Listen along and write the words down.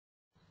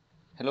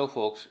Hello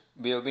folks,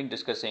 we have been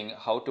discussing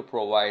how to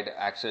provide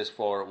access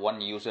for one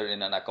user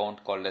in an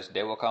account called as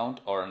dev account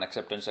or an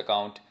acceptance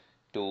account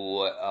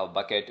to a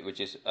bucket which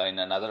is in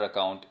another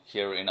account.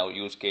 Here in our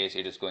use case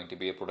it is going to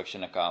be a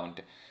production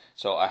account.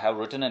 So I have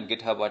written a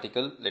GitHub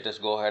article. Let us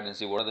go ahead and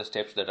see what are the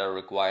steps that are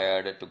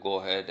required to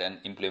go ahead and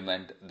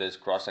implement this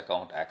cross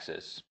account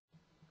access.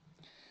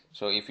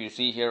 So if you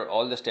see here,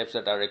 all the steps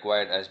that are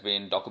required has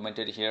been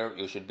documented here.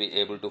 You should be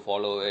able to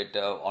follow it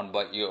on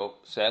by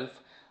yourself.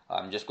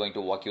 I'm just going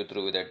to walk you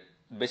through that.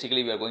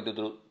 Basically, we are going to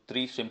do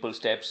three simple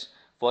steps.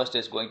 First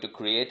is going to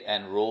create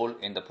and role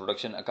in the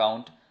production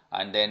account,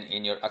 and then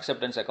in your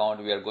acceptance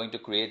account, we are going to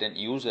create an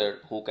user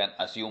who can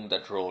assume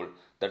that role.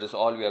 That is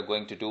all we are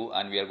going to do,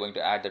 and we are going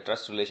to add the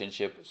trust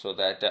relationship so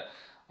that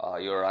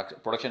your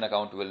production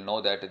account will know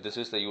that this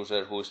is the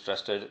user who is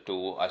trusted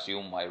to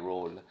assume my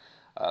role.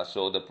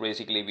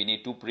 Basically we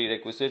need two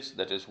prerequisites,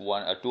 that is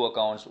two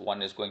accounts.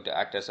 One is going to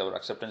act as our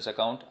acceptance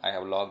account. I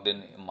have logged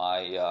in my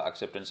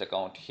acceptance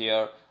account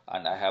here,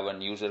 and I have a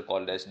user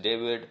called as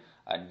David,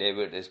 and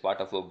David is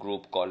part of a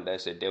group called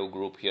as a dev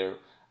group here.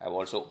 I've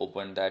also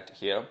opened that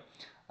here,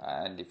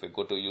 and if we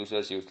go to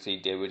users, you see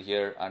David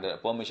here. Under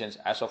permissions,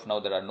 as of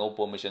now there are no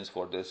permissions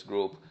for this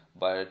group,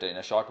 but in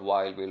a short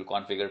while we will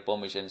configure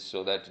permissions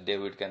so that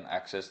David can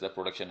access the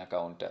production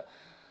account.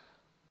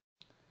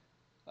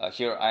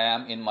 Here I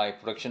am in my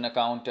production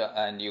account,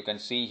 and you can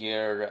see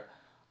here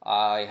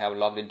I have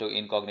logged into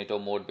incognito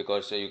mode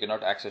because you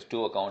cannot access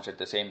two accounts at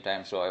the same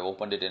time. So I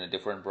opened it in a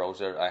different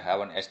browser. I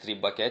have an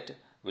S3 bucket,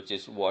 which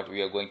is what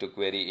we are going to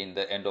query in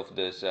the end of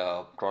this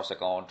cross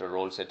account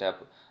role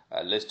setup.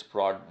 List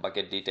prod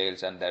bucket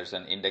details, and there's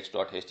an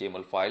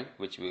index.html file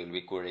which we will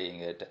be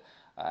querying it.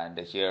 And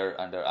here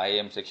under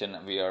IAM section,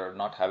 we are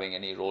not having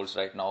any roles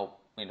right now.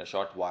 In a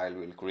short while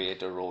we'll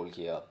create a role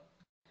here.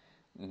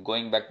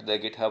 Going back to the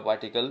GitHub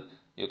article,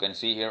 you can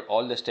see here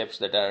all the steps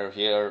that are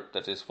here.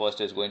 That is, first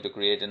is going to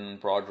create an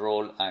prod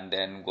role, and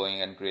then going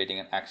and creating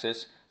an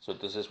access. So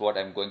this is what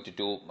I'm going to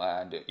do,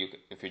 and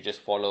if you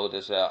just follow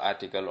this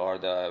article or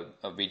the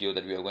video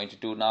that we are going to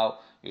do now,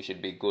 you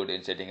should be good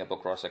in setting up a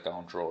cross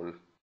account role.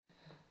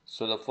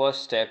 So the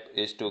first step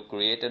is to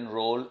create a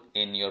role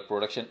in your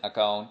production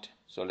account.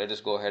 So let us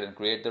go ahead and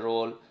create the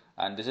role,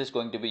 and this is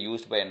going to be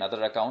used by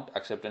another account,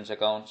 acceptance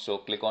account. So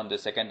click on the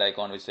second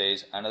icon which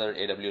says another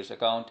AWS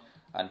account,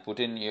 and put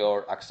in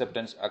your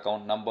acceptance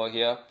account number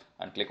here,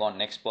 and click on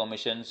next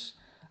permissions.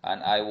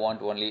 And I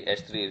want only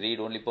S3 read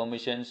only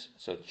permissions,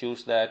 so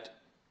choose that,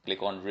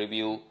 click on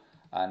review,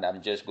 and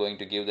I'm just going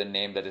to give the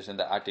name that is in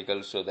the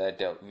article so that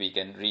we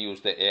can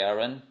reuse the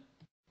ARN.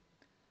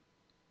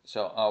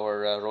 So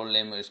our role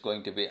name is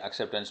going to be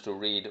acceptance to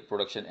read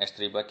production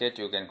S3 bucket.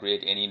 You can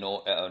create any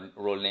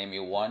role name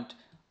you want,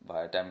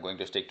 but I'm going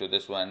to stick to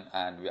this one,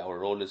 and our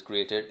role is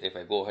created. If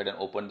I go ahead and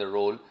open the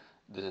role,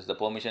 this is the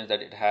permissions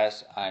that it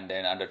has, and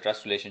then under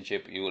trust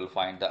relationship you will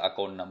find the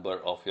account number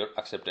of your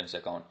acceptance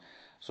account.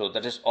 So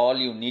that is all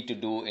you need to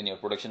do in your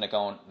production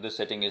account. This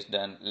setting is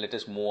done. Let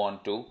us move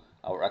on to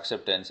our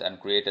acceptance and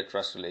create a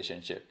trust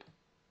relationship.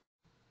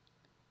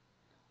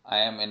 I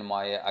am in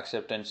my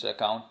acceptance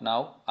account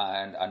now,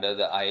 and under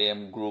the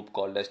IAM group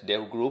called as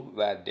dev group,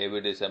 where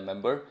David is a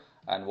member.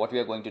 And what we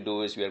are going to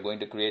do is we are going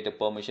to create a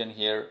permission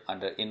here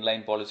under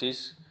inline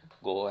policies.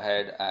 Go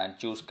ahead and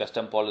choose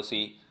custom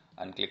policy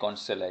and click on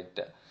select.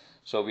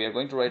 So we are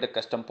going to write a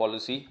custom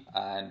policy,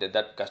 and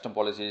that custom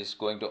policy is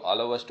going to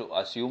allow us to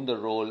assume the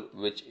role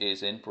which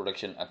is in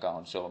production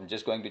account. So I'm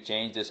just going to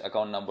change this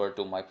account number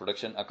to my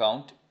production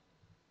account.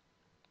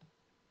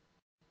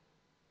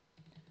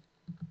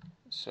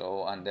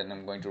 So, and then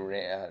I'm going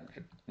to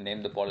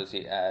name the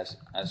policy as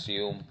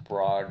assume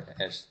prod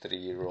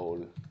S3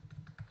 role.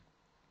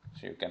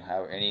 So you can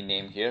have any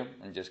name here.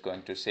 I'm just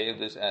going to save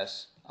this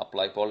as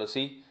apply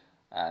policy,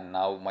 and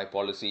now my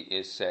policy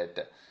is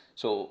set.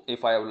 So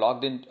if I have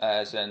logged in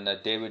as a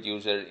David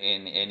user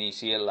in any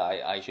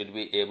CLI, I should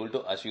be able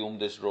to assume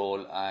this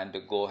role and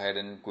go ahead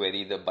and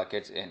query the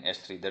buckets in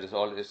S3. That is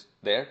all is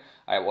there.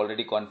 I have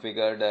already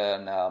configured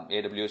an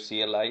AWS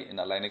CLI in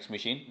a Linux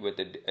machine with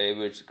the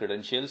David's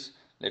credentials.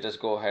 Let us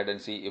go ahead and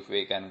see if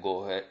we can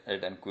go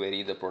ahead and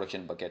query the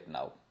production bucket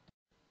now.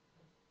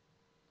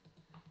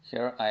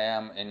 Here I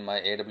am in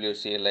my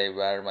AWS CLI,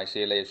 where my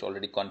CLI is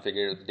already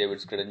configured with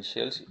David's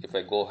credentials. If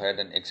I go ahead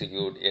and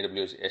execute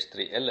AWS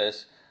S3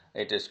 LS,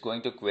 it is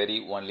going to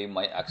query only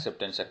my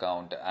acceptance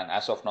account. And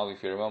as of now,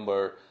 if you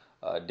remember,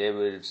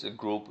 David's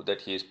group that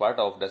he is part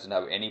of doesn't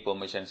have any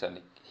permissions, and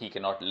he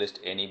cannot list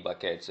any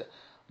buckets.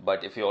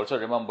 But if you also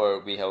remember,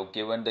 we have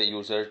given the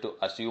user to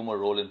assume a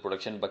role in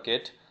production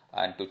bucket.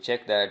 And to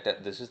check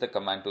that, this is the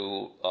command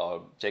to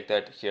check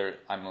that. Here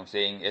I'm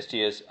saying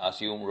sts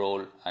assume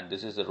role, and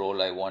this is the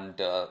role I want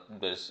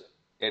this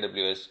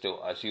AWS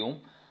to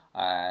assume,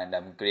 and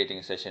I'm creating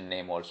a session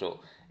name also.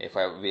 If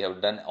we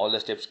have done all the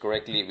steps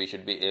correctly, we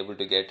should be able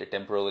to get a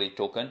temporary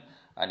token.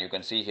 And you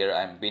can see here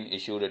I'm been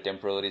issued a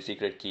temporary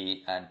secret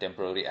key and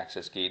temporary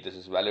access key. This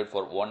is valid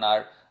for 1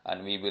 hour,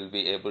 and we will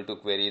be able to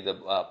query the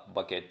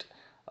bucket.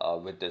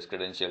 with these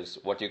credentials.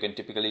 What you can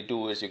typically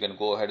do is you can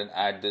go ahead and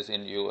add this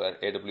in your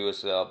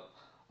AWS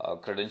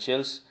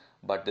credentials,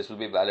 but this will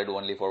be valid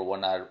only for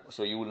 1 hour,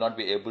 so you will not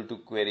be able to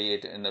query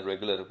it in a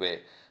regular way.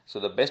 So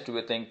the best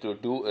thing to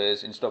do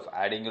is, instead of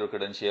adding your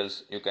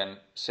credentials, you can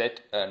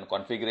set a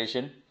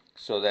configuration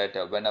so that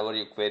whenever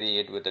you query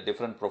it with a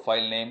different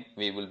profile name,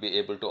 we will be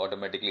able to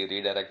automatically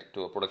redirect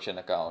to a production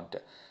account.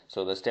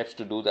 So the steps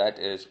to do that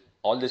is,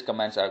 all these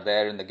commands are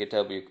there in the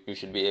GitHub. You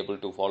should be able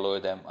to follow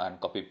them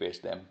and copy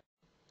paste them.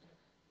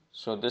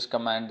 So this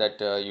command that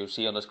you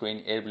see on the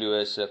screen,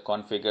 AWS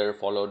configure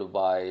followed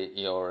by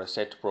your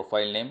set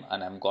profile name,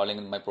 and I'm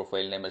calling my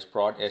profile name as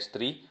prod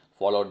s3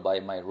 followed by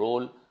my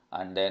role,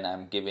 and then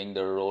I'm giving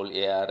the role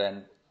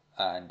ARN.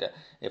 And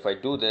if I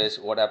do this,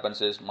 what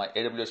happens is my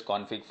AWS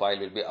config file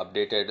will be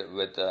updated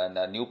with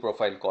a new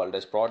profile called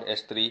as prod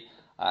s3.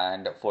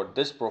 And for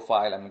this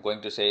profile, I'm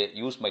going to say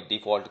use my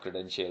default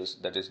credentials,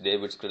 that is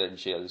David's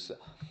credentials.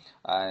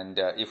 And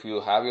if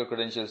you have your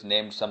credentials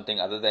named something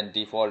other than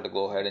default,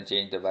 go ahead and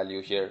change the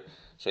value here.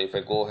 So if I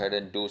go ahead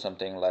and do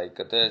something like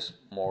this,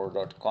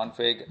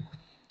 more.config,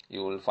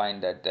 you will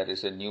find that there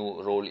is a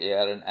new role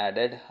ARN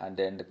added, and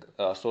then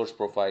the source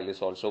profile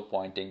is also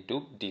pointing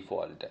to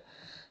default.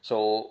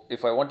 So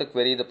if I want to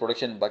query the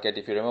production bucket,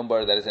 if you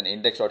remember, there is an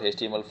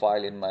index.html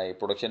file in my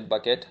production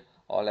bucket.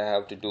 All I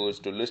have to do is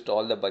to list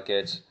all the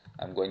buckets.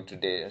 I'm going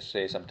to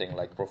say something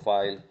like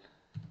profile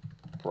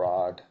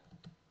prod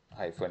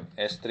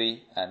 -s3,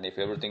 and if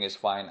everything is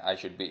fine, I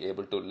should be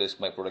able to list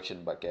my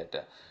production bucket.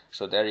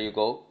 So there you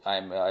go,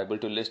 I'm able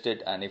to list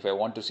it. And if I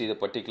want to see the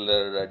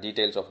particular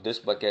details of this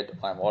bucket,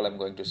 all I'm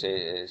going to say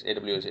is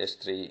AWS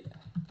S3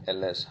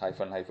 ls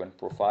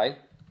 -profile,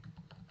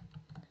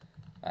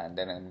 and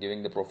then I'm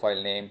giving the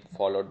profile name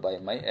followed by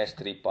my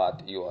S3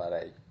 path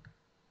URI.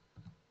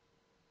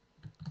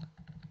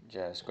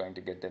 Just going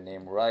to get the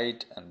name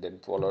right, and then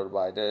followed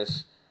by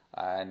this,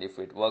 and if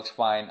it works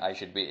fine, I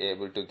should be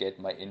able to get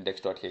my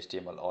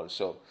index.html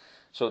also.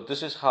 So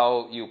this is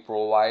how you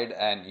provide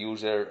an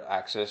user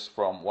access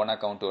from one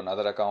account to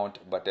another account.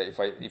 But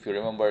if you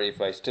remember, if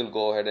I still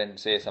go ahead and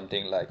say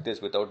something like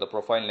this without the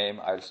profile name,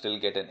 I'll still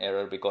get an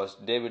error because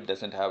David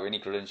doesn't have any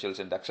credentials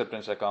in the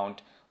acceptance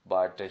account,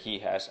 but he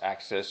has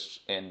access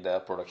in the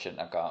production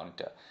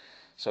account.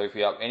 So if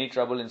you have any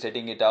trouble in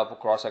setting it up,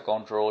 cross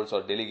account roles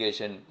or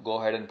delegation, go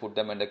ahead and put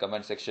them in the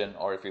comment section.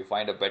 Or if you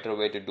find a better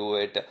way to do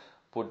it,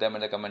 put them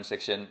in the comment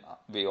section.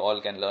 We all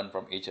can learn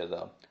from each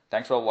other.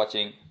 Thanks for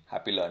watching.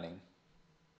 Happy learning.